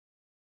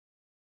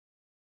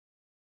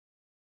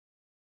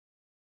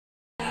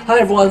Hi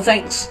everyone,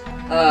 thanks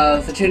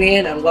for tuning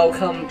in and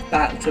welcome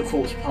back to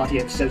Corpse Party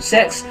episode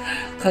 6.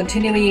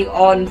 Continuing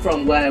on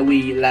from where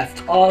we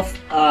left off,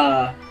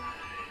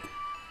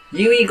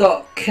 Yui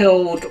got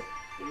killed.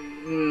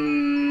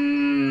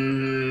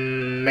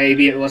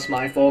 Maybe it was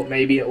my fault,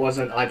 maybe it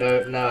wasn't, I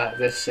don't know at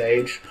this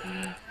stage.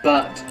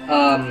 But,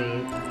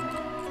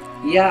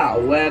 yeah,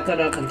 we're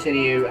gonna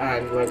continue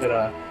and we're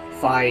gonna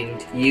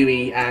find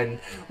Yui and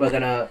we're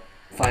gonna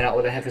find out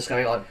what the heck is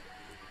going on.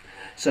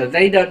 So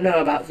they don't know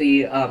about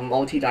the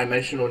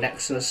multi-dimensional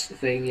nexus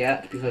thing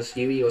yet because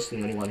Yui was the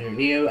only one who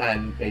knew,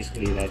 and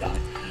basically they died.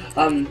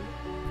 I'm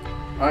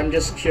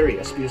just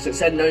curious because it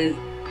said no.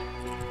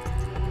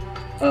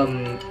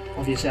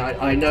 Obviously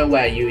I know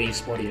where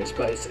Yui's body is,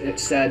 but it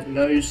said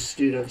no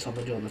students up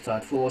until the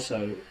 3rd floor.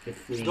 So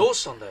if we go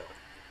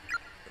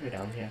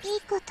down here,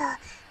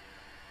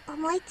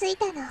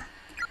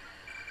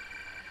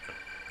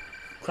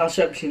 Class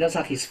Rep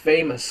Shinazaki's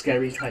famous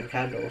scary time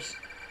candles.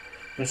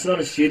 There's not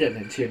a student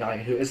in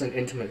 2-9 who isn't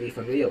intimately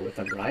familiar with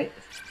them, right?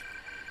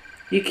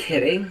 You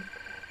kidding?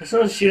 There's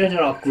not a student in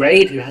our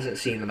grade who hasn't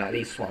seen them at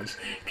least once.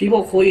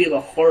 People call you the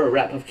horror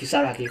rep of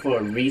Kisaraki for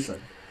a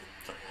reason.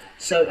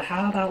 So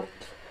how about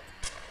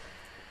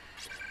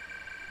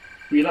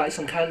we light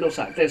some candles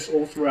like this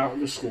all throughout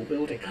the school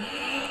building?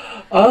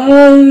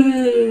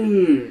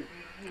 Oh!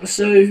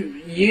 So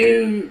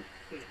you...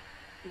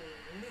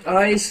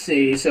 I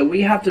see. So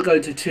we have to go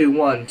to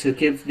 2-1 to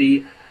give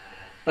the...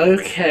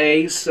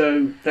 Okay,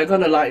 so they're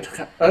gonna like...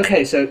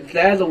 Okay, so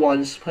they're the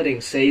ones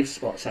putting save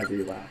spots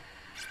everywhere.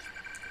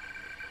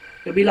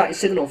 It'll be like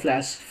signal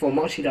flares for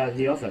Mochida and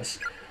the others.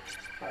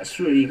 That's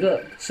really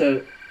good.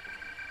 So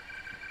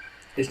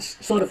it's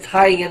sort of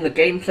tying in the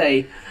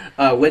gameplay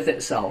with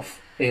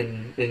itself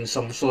in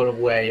some sort of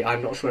way.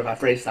 I'm not sure if I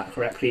phrased that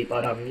correctly,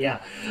 but yeah.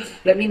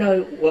 Let me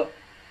know what...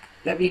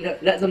 Let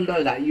them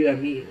know that you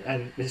and me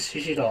and Mrs.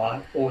 Shishido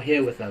are all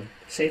here with them,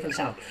 safe and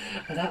sound.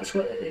 And that's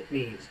what it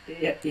means.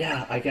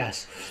 Yeah, I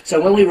guess.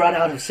 So when we run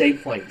out of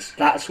save points,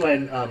 that's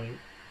when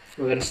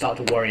we're going to start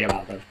to worry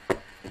about them.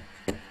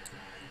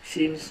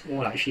 Seems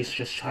more like she's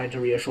just trying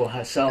to reassure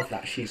herself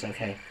that she's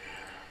okay.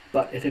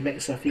 But if it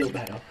makes her feel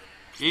better.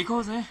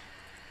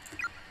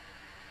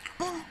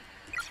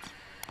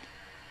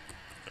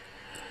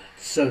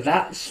 So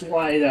that's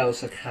why there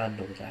was a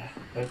candle there.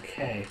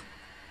 Okay.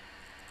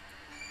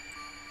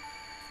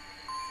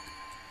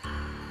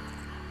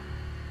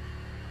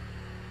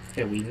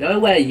 Okay, we know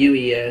where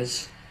Yui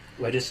is.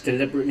 We're just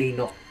deliberately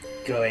not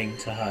going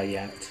to her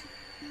yet.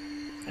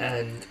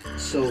 And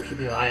still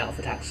keeping an eye out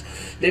for attacks.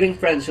 Living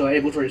friends who are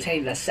able to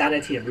retain their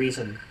sanity and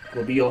reason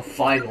will be your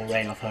final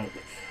ray of hope.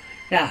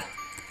 Yeah.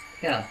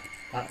 That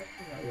will.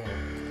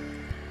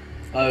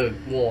 Oh,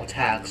 more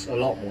tags. A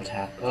lot more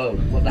tags. Oh,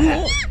 what the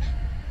heck?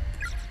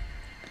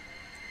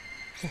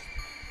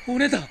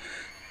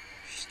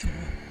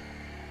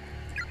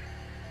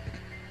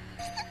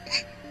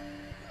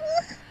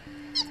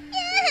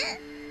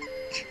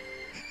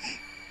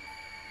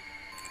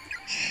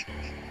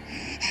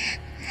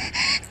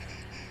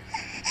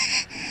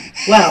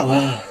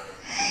 Wow.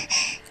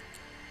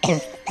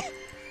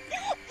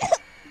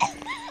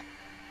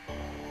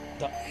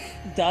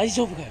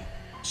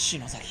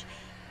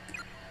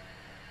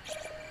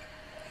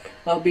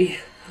 I'll be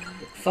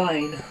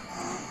fine.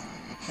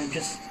 I'm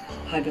just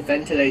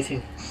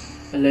hyperventilating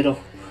a little.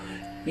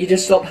 You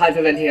just stopped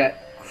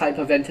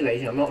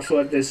hyperventilating. I'm not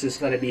sure if this is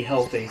going to be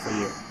healthy for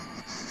you.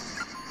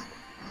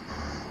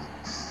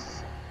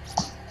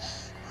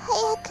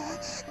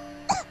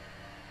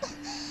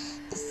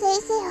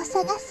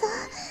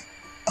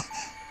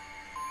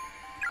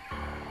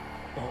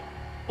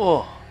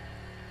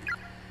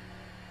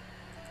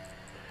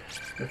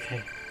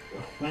 Okay,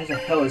 where the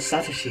hell is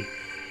Satoshi?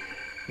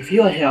 If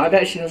you are here, I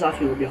bet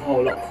Shinozaki will be a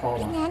whole lot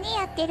calmer.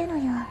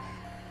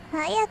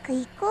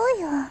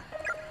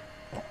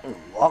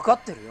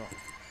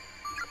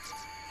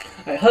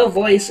 Her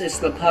voice is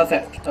the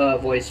perfect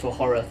voice for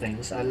horror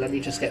things, and let me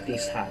just get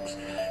these tags.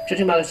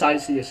 Judging by the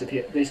size, these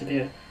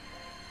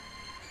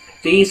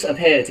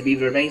appear to be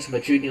the remains of a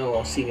junior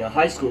or senior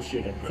high school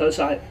student.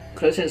 Closer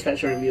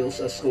inspection reveals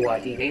a school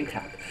ID name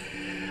tag.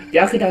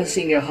 Byakudan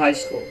Senior High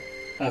School,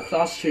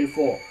 Class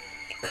 2-4,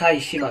 Kai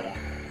Shimada.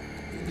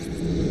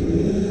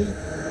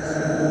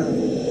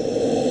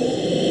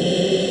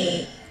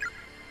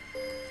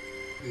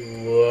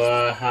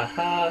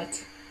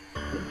 What?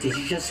 Did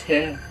you just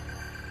hear?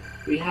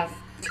 We have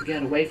to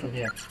get away from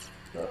here.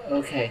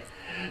 Okay.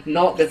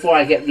 Not before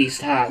I get these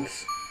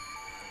tags.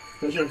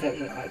 Closer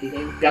inspection ID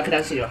name.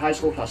 Byakudan Senior High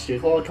School, Class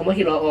 2-4,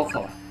 Tomohiro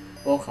Okawa.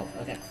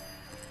 Okay.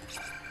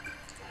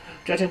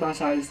 Judging by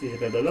size, these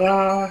blah blah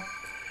blah.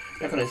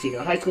 Byakudan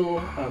Senior High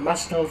School,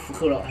 Masato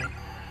Fukuroi.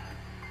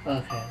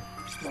 Okay,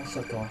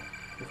 Masato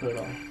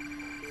Fukuroi.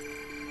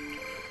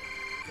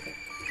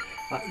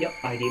 Yep,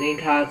 ID name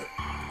tag.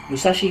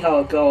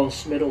 Musashigawa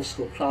Girls Middle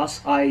School,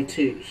 Class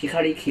I2,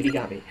 Hikari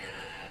Kirigami.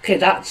 Okay,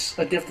 that's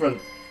a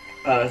different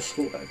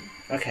school then.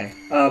 Okay.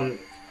 I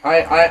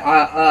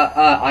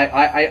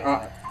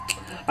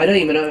don't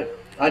even know.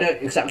 I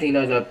don't exactly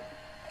know the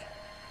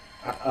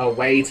a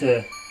way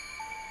to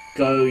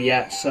go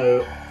yet,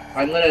 so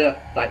I'm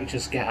gonna like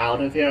just get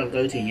out of here and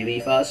go to Yui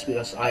first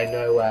because I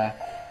know where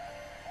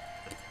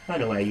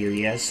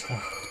Yui is.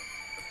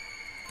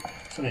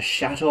 It's gonna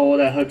shatter all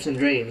their hopes and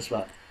dreams,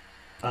 but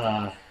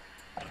at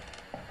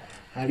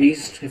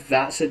least if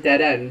that's a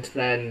dead end,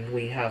 then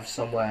we have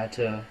somewhere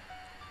to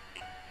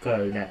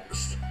go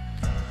next.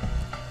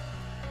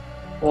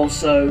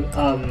 Also,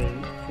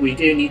 we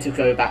do need to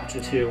go back to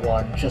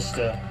 2-1 just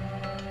to...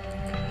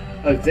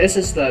 Oh, this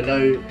is the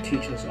no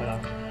teachers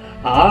allowed.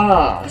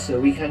 Ah, so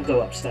we can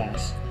go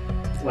upstairs,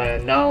 where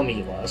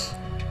Naomi was.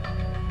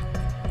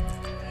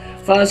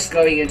 First,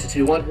 going into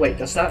 2-1. Wait,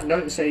 does that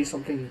note say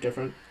something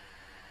different?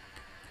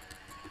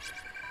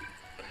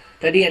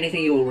 Don't do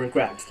anything you will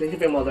regret. Think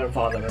of your mother and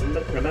father.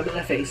 Remember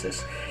their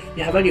faces.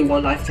 You have only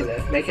one life to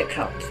live. Make it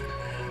count.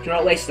 Do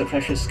not waste the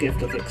precious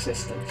gift of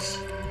existence.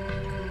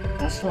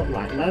 That's not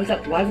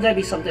right. Why would there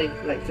be something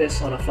like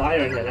this on a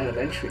flyer in an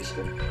elementary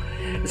school?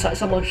 It's like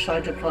someone's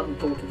trying to plant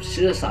the thought of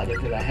suicide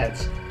into their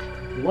heads.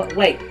 What?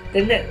 Wait,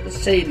 didn't it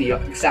say the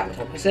exact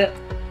opposite?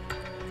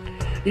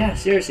 Yeah,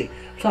 seriously.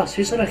 Plus,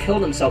 who's gonna kill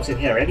themselves in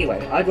here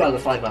anyway? I'd rather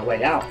find my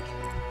way out.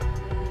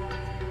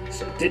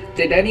 So,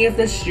 did any of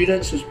the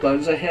students whose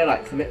bones are here,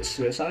 like, commit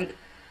suicide?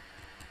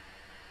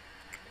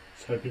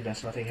 Just hoping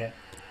there's nothing here.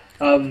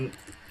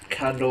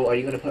 Candle, are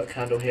you gonna put a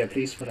candle here?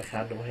 Please put a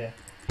candle here.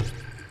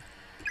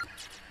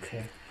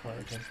 Okay, fine,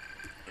 okay.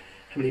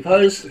 Heavenly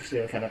Pose,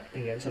 zero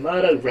connecting against a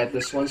murder. Read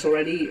this once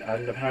already,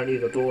 and apparently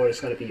the door is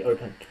gonna be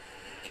open.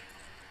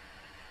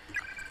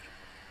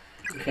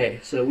 Okay,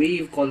 so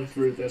we've gone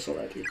through this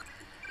already.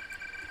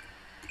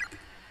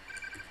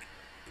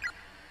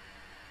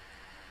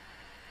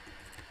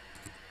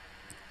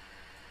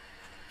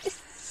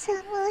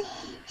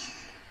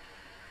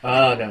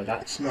 Oh no,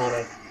 that's not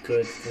a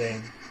good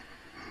thing.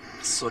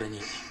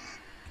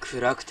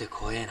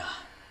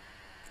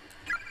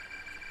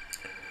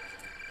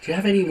 Do you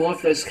have any more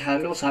of those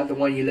candles like the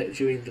one you lit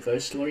during the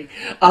ghost story?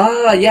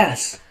 Ah,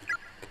 yes!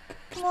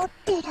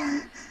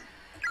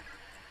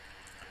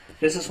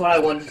 This is what I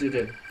wanted to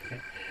do.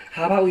 Okay.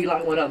 How about we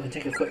light one up and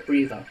take a quick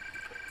breather?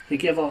 To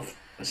give off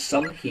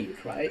some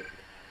heat, right?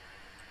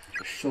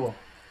 Sure.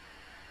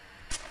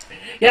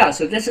 Yeah,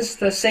 so this is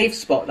the safe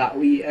spot that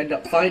we end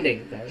up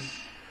finding then.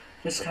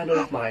 This kind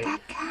of my...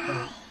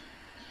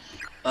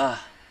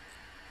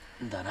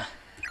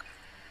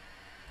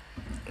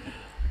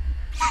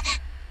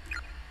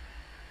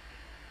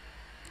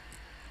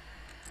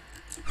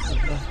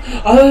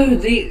 Oh,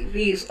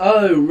 these,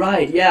 oh,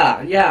 right,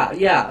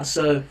 yeah,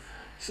 so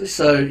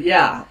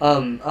yeah,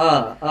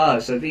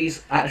 so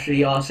these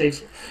actually are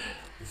safe,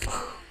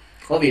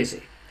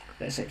 obviously,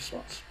 they're safe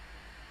spots.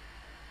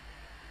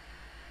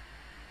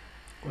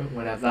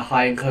 Whenever the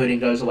high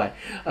encoding goes away.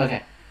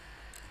 Okay,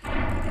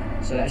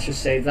 so let's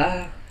just save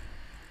that.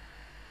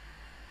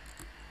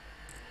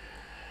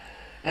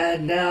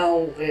 And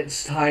now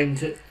it's time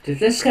to... Did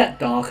this get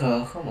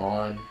darker? Come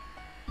on.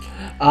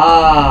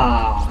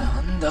 Ah!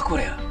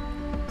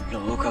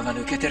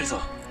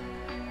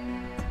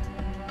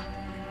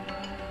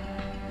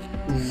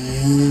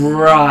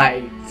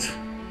 Right.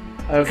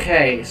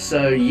 Okay,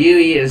 so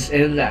Yui is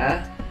in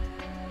there,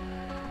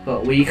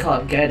 but we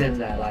can't get in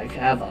there like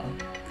ever.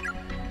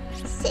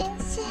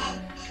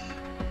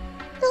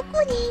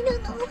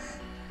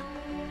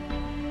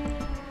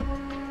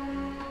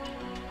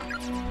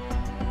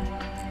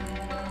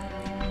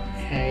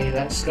 Okay,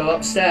 let's go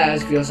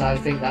upstairs because I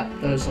think that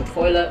those are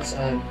toilets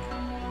and...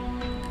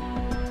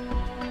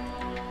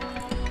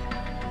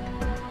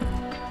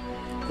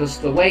 Because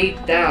the way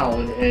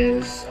down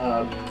is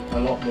a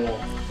lot more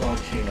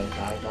branching and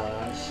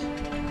diverse.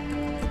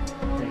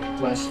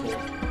 Okay, westward.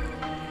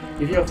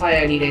 If you acquire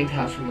any name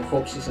tags from the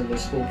corpses in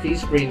this school,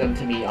 please bring them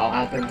to me. I'll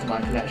add them to my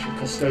collection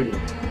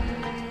custodian.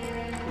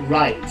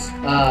 Right.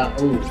 Oh,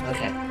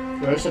 okay.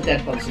 Rows of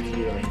dead bugs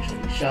immediately arranged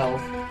on each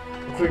shelf.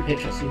 A crude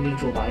picture seemingly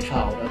drawn by a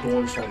child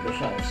adorns one of the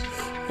shelves.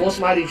 4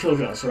 smiling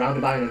children are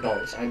surrounded by an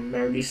adult and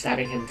merrily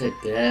stabbing him to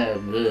death.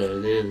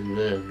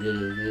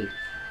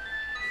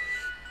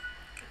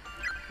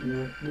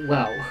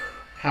 Well,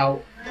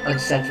 how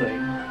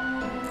unsettling.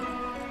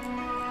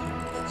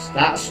 So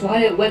that's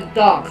why it went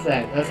dark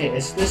then. Okay,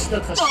 is this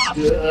the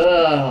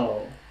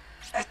oh.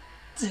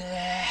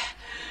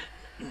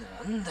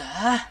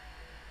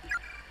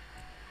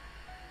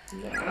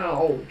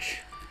 Ouch.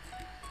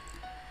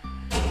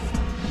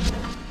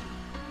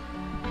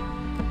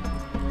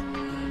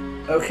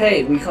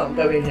 Okay, we can't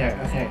go in here.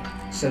 Okay,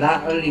 so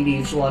that only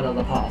leaves one on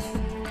the path.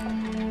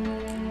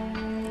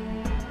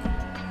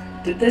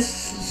 Did this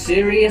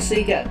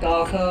seriously get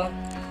darker?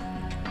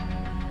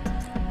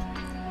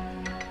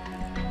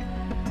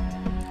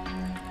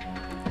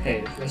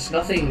 Okay, there's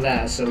nothing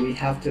there, so we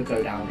have to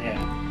go down here.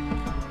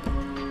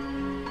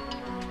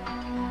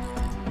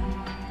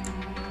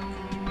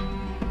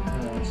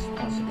 It's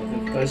possible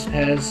with ghost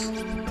pairs.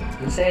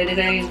 Didn't say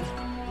anything.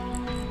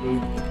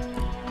 Oop.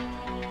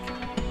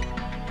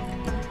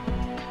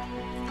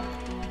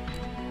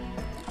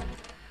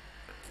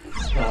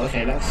 Oh,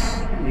 okay, let's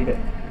leave it.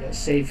 Let's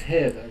save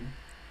here then.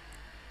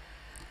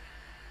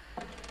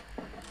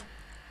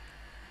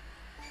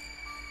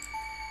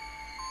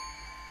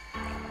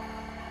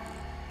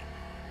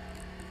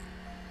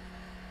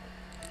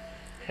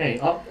 Okay,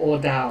 up or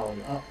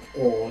down? Up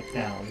or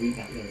down? Read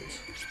that note.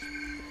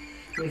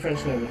 Any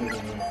friends know whether they're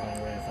fine or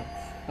whatever?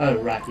 Oh,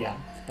 right, yeah.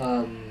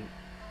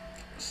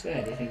 Is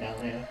there anything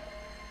down here?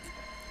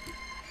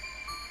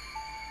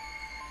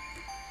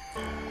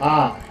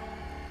 Ah,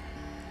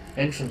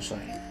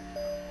 entranceway.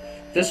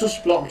 This was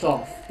blocked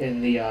off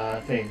in the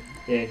thing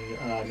in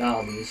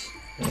Naomi's.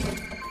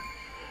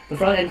 The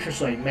front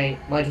entranceway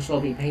might as well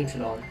be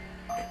painted on.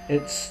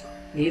 It's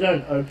neither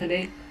an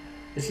opening.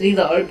 It's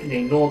neither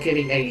opening nor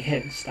giving any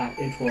hints that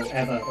it will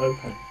ever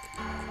open.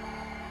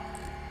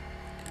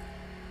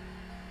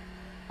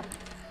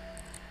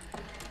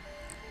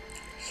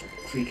 Stop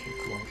creaking,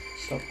 come on.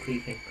 Stop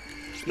creaking.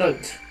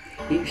 Note,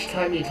 each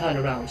time you turn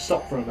around,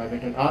 stop for a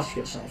moment and ask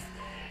yourself,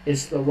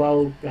 is the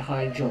world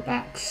behind your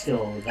back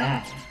still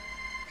there?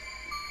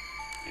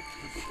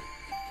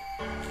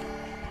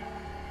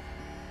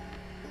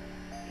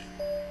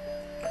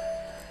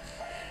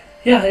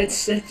 Yeah, it's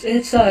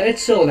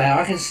still there.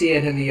 I can see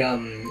it in the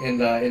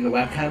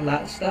webcam.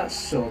 That's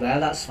still there.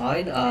 That's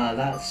fine.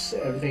 That's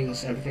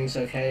everything's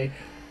okay.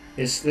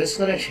 Is this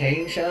gonna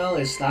change now?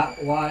 Is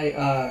that why?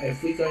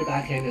 If we go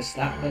back in, is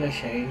that gonna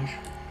change?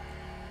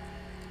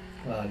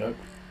 Nope.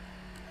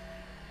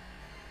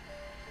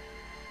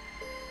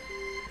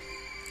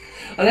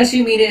 Unless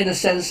you mean it in a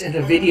sense in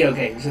the video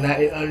games, and that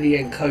it only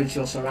encodes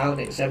your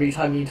surroundings every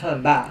time you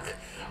turn back.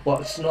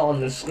 What's not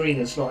on the screen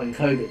is not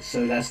encoded,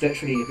 so there's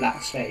literally a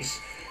black space.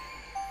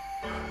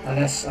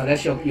 Unless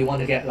you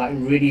want to get like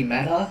really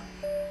meta,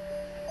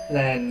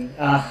 then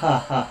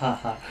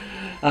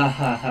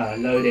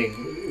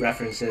loading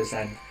references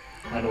and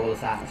all of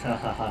that.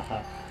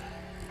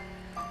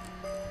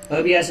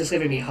 OBS is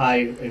giving me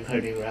high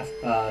encoding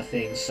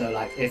things, so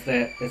like if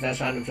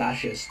there's random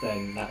flashes,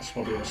 then that's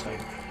probably what's going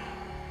on.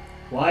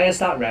 Why is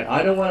that red?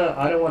 I don't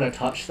wanna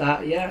touch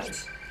that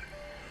yet.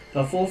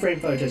 The full frame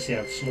photos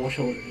here of small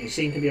children who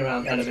seem to be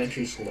around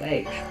elementary school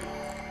age.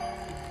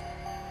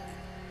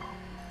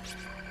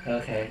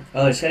 Okay.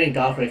 Oh, it's getting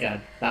darker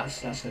again.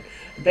 That's good.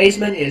 The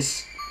basement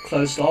is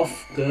closed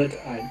off. Good.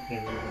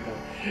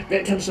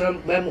 Victims'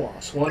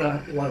 memoirs.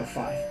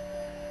 105.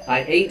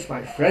 I ate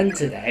my friend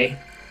today.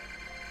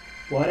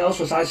 What else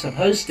was I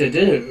supposed to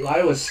do?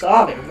 I was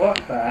starving.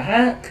 What the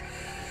heck?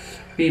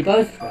 We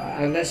both were,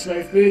 and there's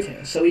no food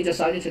here, so we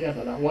decided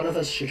together that one of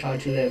us should try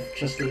to live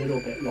just a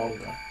little bit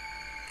longer.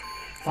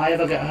 If I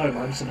ever get home,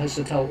 I'm supposed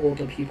to tell all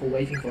the people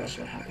waiting for us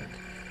what happened.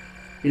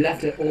 We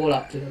left it all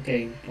up to the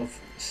game of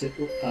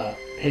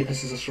paper,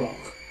 scissors, rock.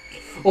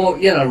 Or,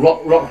 you know,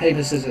 rock,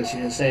 paper, scissors,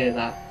 you can say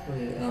that.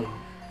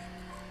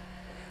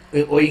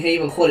 Or you can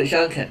even call it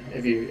shanken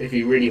if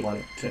you really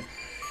want it to.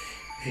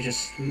 If you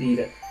just leave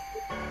it.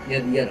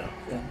 You know.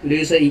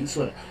 Loser eats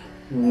winner.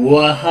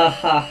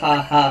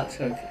 Wahahaha.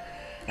 Okay.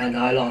 And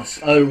I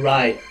lost. Oh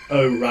right.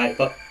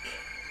 But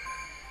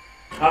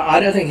I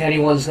don't think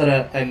anyone's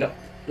gonna end up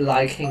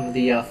liking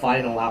the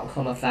final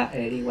outcome of that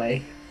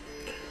anyway.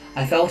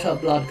 I felt her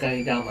blood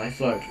going down my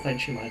throat,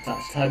 quenching my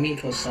thirst. Her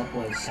meat was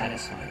supple and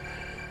satisfying,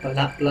 but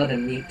that blood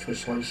and meat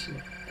was once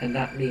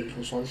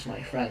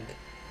my friend.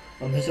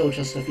 Until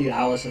just a few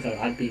hours ago,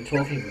 I'd been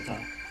talking with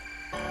her.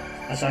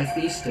 As I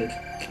feasted,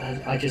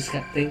 I just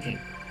kept thinking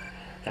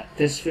that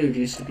this food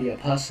used to be a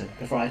person.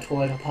 Before I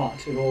tore it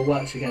apart, it all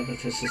worked together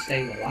to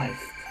sustain a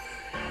life.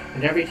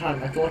 And every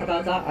time I thought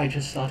about that, I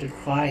just started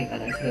crying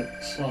and I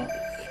couldn't stop.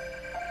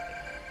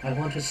 I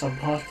wanted some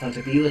part of her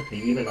to be with me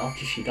even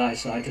after she died,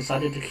 so I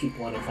decided to keep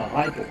one of her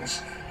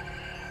eyeballs.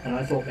 And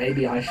I thought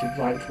maybe I should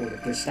write all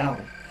of this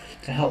down,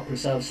 to help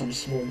preserve some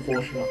small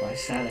portion of my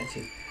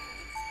sanity.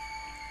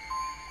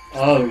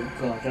 Oh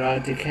god, there are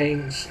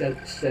decaying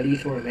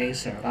skeletal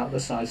remains here, about the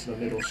size of a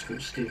middle school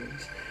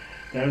student.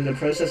 They're in the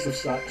process of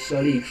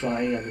slowly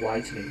drying and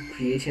whitening,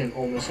 creating an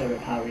almost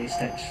overpowering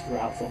stench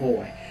throughout the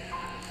hallway.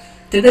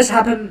 Did this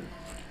happen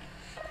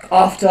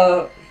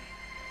after...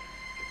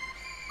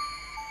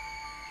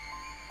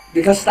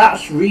 Because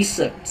that's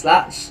recent.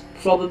 That's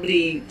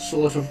probably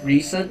sort of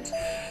recent.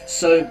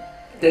 So,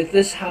 did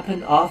this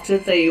happen after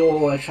they all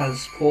were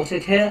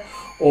transported here?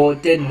 Or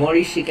did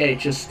Morishige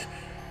just...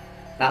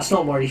 That's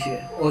not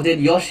Morishige. Or did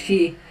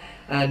Yoshiki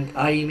and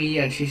Ayumi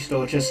and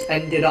Shishito just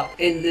ended up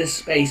in this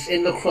space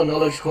in the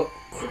chronological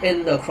order.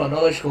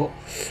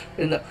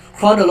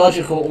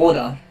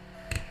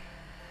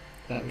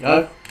 There we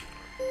go.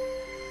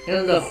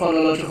 In the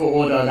chronological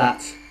order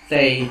that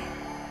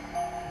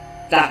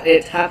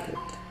it happened.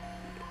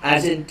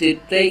 As in,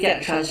 did they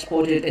get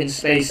transported in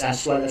space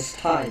as well as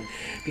time?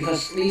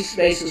 Because these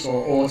spaces are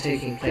all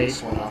taking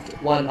place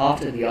one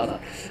after the other,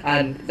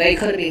 and they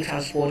could have been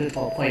transported to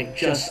a point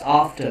just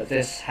after all of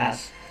this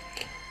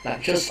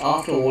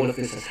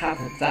has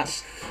happened.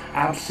 That's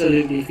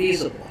absolutely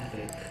feasible, I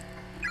think.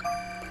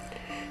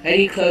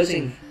 Any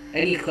clothing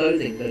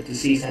the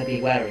deceased had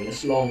been wearing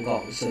is long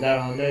gone, so there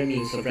are no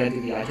means of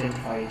readily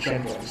identifying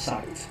gender on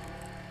sight.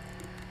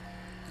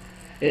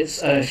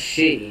 It's a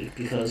she,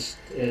 because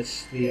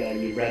it's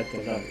we read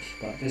the note,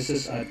 but this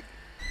is a...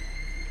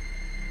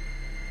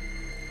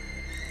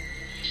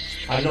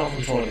 I'm not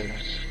controlling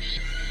that.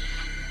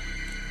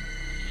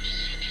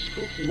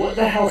 What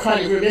the hell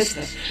kind of room is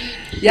this?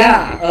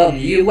 Yeah,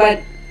 you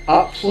went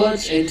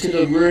upwards into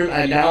the room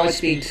and now it's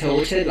being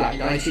tilted like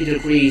 90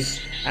 degrees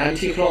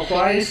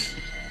anti-clockwise.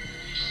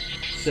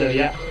 So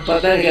yeah,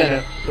 but then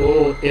again,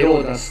 it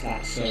all does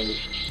that, so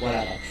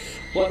whatever.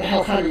 What the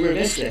hell kind of room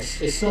is this?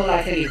 It's not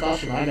like any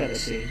classroom I've ever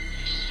seen.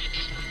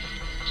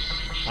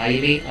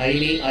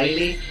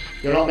 Ayumi,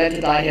 you're not meant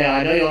to die here.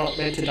 I know you're not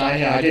meant to die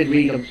here. I did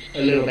read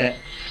a little bit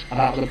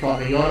about the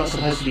plot, and you're not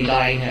supposed to be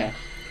dying here.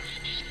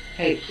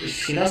 Hey,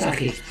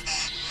 Shinozaki.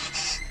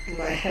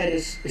 My head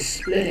is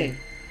splitting.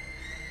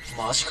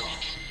 マジか。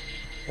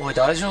おい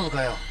大丈夫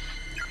かよ。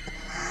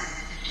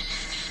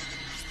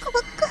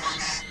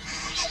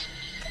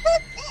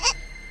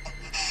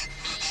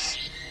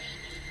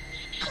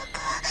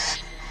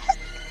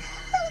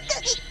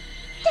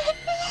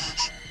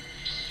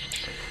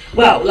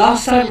Well,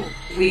 last time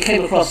we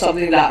came across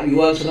something that we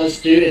weren't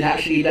supposed to do, it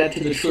actually led to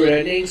the true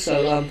ending,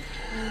 so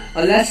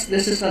unless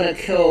this is gonna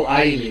kill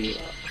Ayumi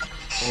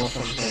or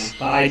something,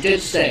 but I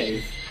did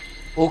save.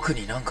 奥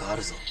になんかあ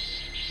るぞ。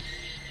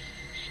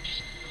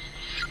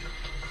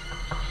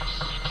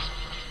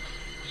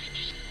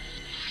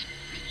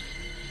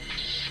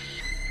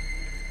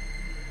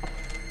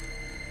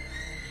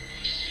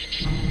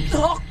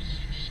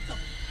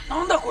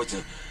なんだこい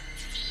つ。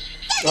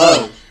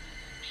Oh.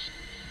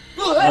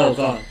 Oh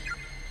god.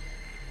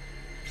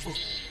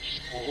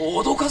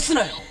 脅かす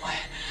なよお前。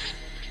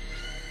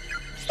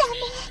ダメ。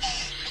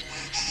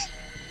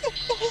絶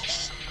対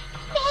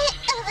目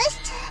合わし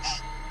ちゃ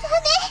ダ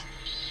メ。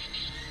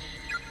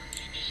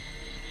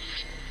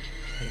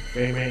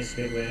Frame rate is a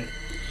bit weird.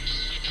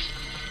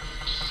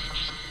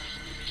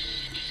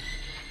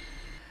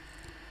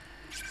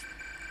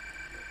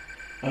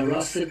 A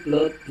rusted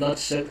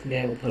blood-soaked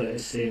nail puller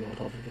is sitting on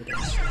top of the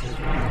desk.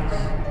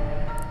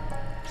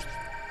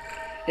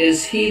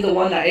 Is he the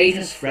one that ate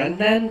his friend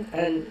then?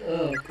 And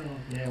oh god,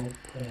 nail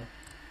puller.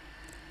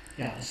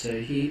 Yeah, so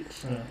he.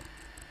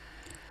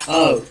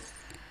 Oh.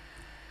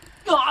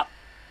 What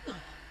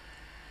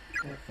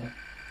the? The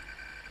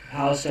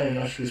power stone in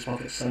Yoshiki's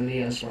pocket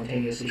suddenly and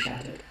spontaneously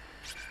shattered.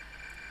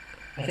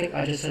 I think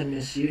I just heard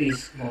Miss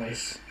Yui's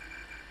voice.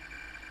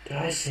 Did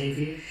I save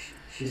you?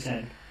 She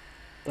said.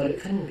 But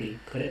it couldn't be,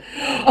 could it?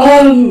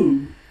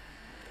 Oh!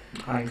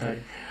 I'm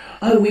coding.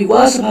 Oh, we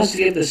were supposed to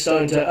give the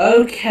stone to...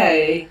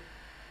 Okay.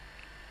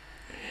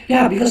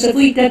 Yeah, because if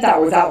we did that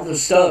without the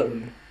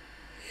stone...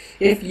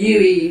 If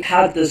Yui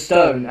had the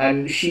stone,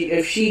 and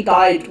if she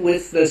died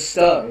with the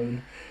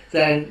stone,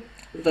 then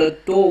the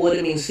door would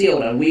have been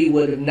sealed, and we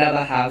would have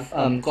never have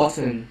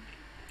gotten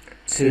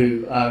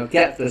to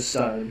get the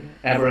stone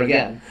ever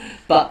again.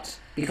 But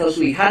because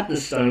we had the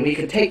stone, we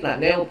could take that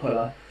nail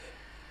puller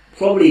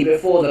probably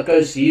before the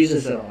ghost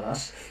uses it on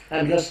us,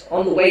 and because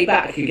on the way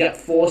back you get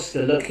forced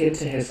to look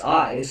into his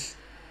eyes.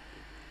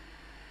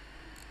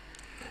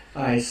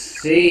 I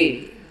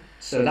see.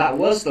 So that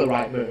was the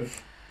right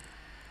move.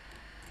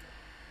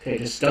 Okay,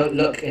 just don't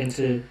look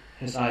into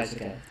his eyes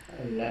again.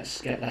 And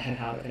let's get the heck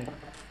out of here.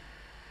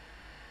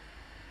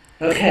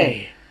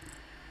 Okay.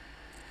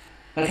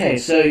 Okay,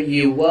 so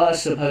you were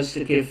supposed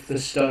to give the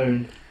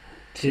stone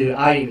to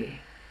Ayumi.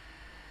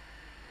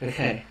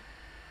 Okay.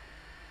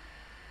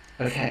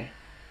 Okay.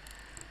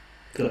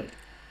 Good.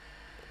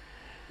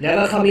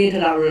 Never come into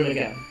that room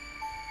again.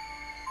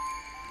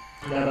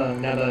 Never,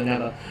 never,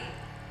 never.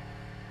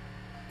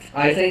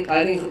 I think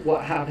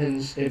what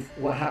happens if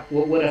what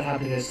would have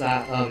happened is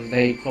that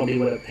they probably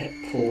would have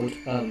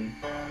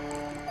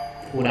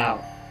pulled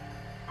out,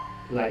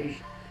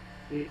 like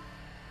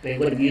they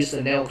would have used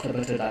the nail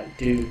clipper to like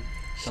do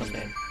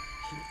something.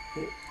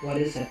 What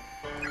is it?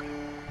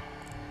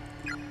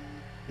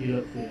 You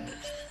look weird.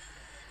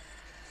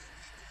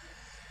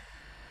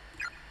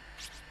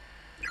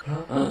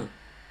 Huh?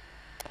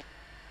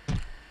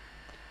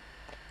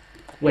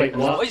 Wait,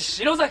 what? おい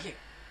篠崎、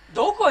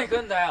どこ行く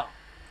んだよ。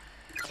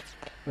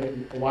 Wait,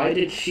 why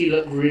did she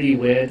look really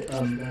weird?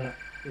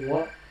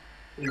 What?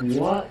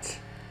 What?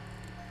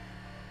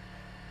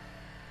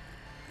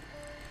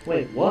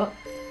 Wait, what?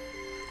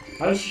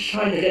 I was just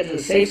trying to get to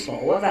the safe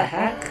spot. What the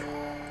heck?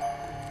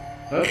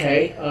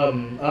 Okay,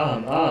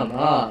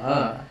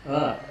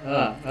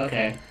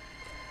 okay.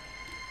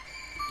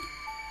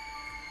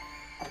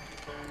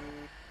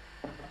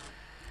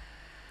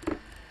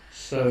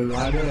 So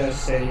I'm gonna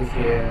save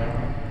here.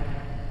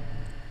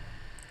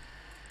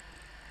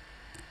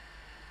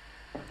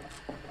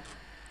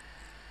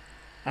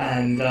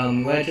 And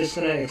we're just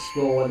gonna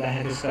explore what the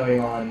heck is going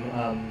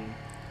on.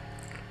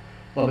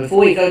 Well, before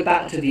we go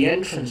back to the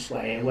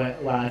entranceway, where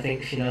I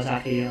think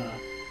Shinozaki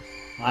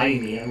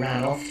Ayumi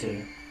ran off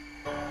to,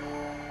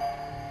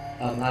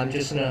 I'm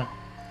just gonna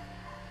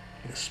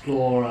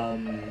explore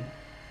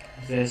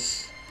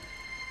this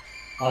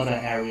other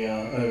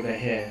area over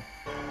here.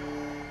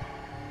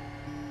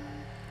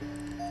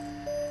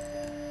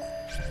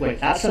 Wait,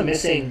 that's a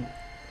missing...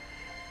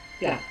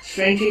 Yeah,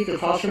 strangely the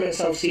classroom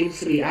itself seems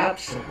to be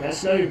absent.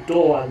 There's no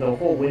door and the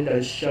hall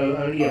windows show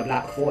only a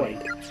black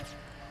void.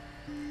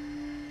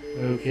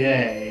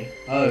 Okay.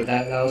 Oh,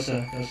 that was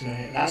no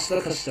hit. That's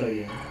the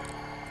custodian.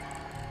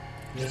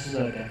 This is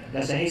okay.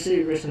 There's a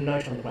hastily written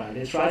note on the ground.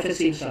 Its writer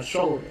seems to have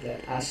struggled with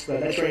it, as the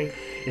lettering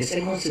is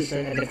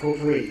inconsistent and difficult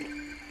to read.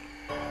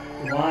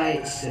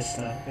 Why,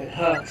 sister? It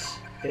hurts.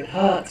 It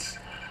hurts.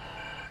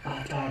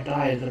 After I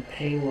die, the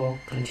pain will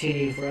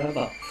continue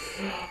forever.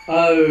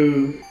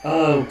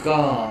 Oh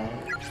God.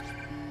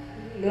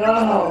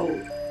 No.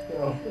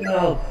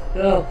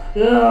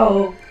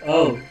 No.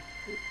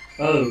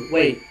 Oh,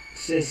 wait,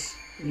 sis,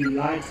 you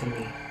lied to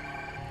me.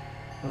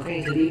 You're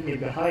going to leave me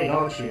behind,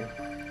 aren't you?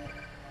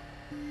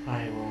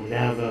 I will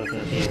never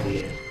forgive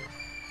you.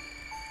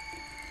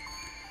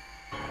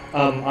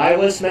 I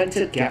was meant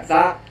to get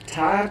that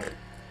tag.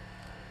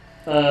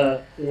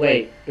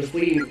 Wait, if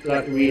we,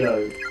 like,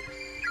 reload.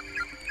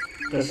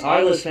 Because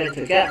I was meant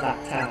to get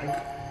that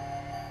tag.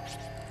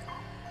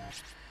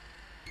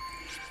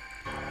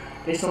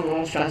 Based on the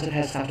long strands of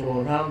hair scattered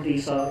all around,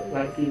 these are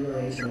likely the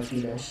remains of a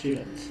female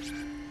student.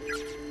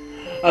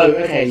 Oh,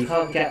 okay, you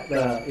can't get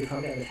the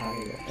tag either.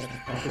 Okay,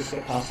 let's just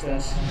get past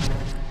this.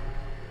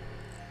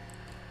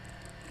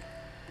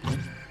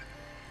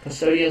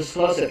 Custodian's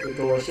closet, the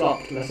door is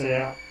locked. There's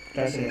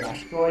an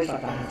erratic noise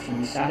like that of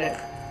TV static.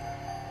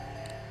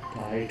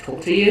 Can I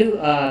talk to you?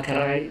 Can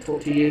I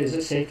talk to you? Is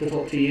it safe to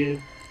talk to you?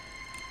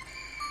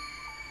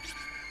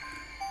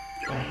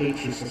 I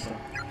hate you, sister.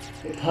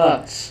 It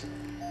hurts.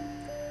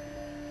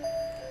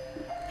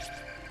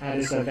 That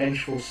is a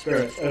vengeful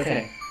spirit.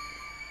 Okay.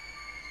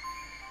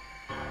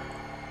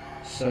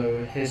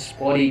 So his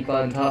body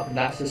burnt up and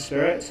that's the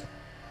spirit?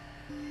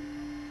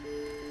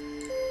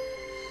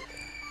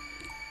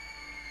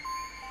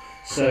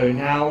 So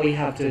now we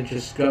have to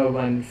just go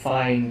and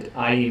find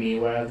Ayumi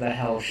wherever the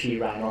hell she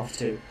ran off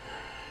to.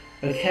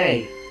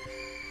 Okay.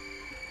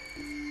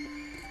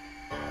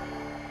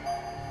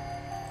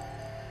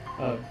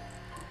 Oh.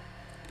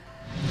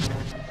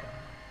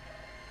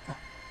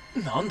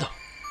 なんだ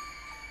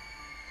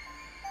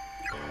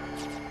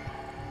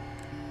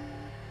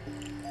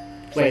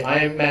Wait,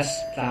 I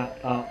messed that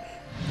up.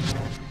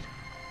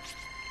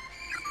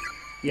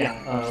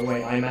 Yeah,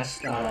 wait, I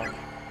messed that up.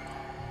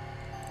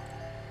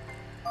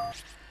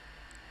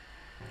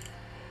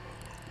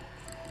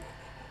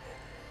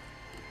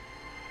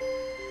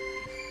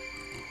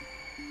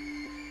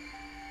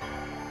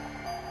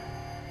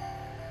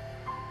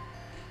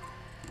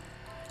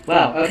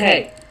 Well,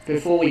 okay,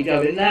 before we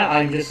go in there,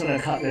 I'm just going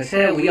to cut this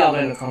here. We are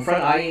going to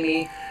confront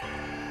Ayumi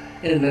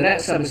in the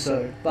next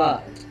episode,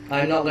 but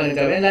I'm not going to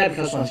go in there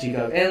because once you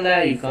go in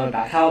there, you go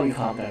back out, you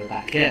can't go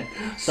back in.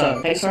 So,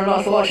 thanks very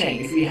much for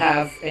watching. If you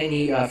have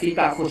any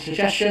feedback or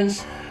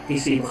suggestions,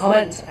 please leave a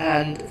comment,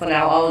 and for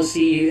now, I'll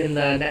see you in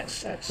the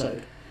next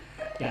episode.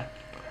 Yeah.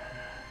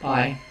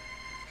 Bye.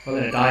 We're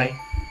going to die.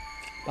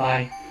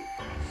 Bye.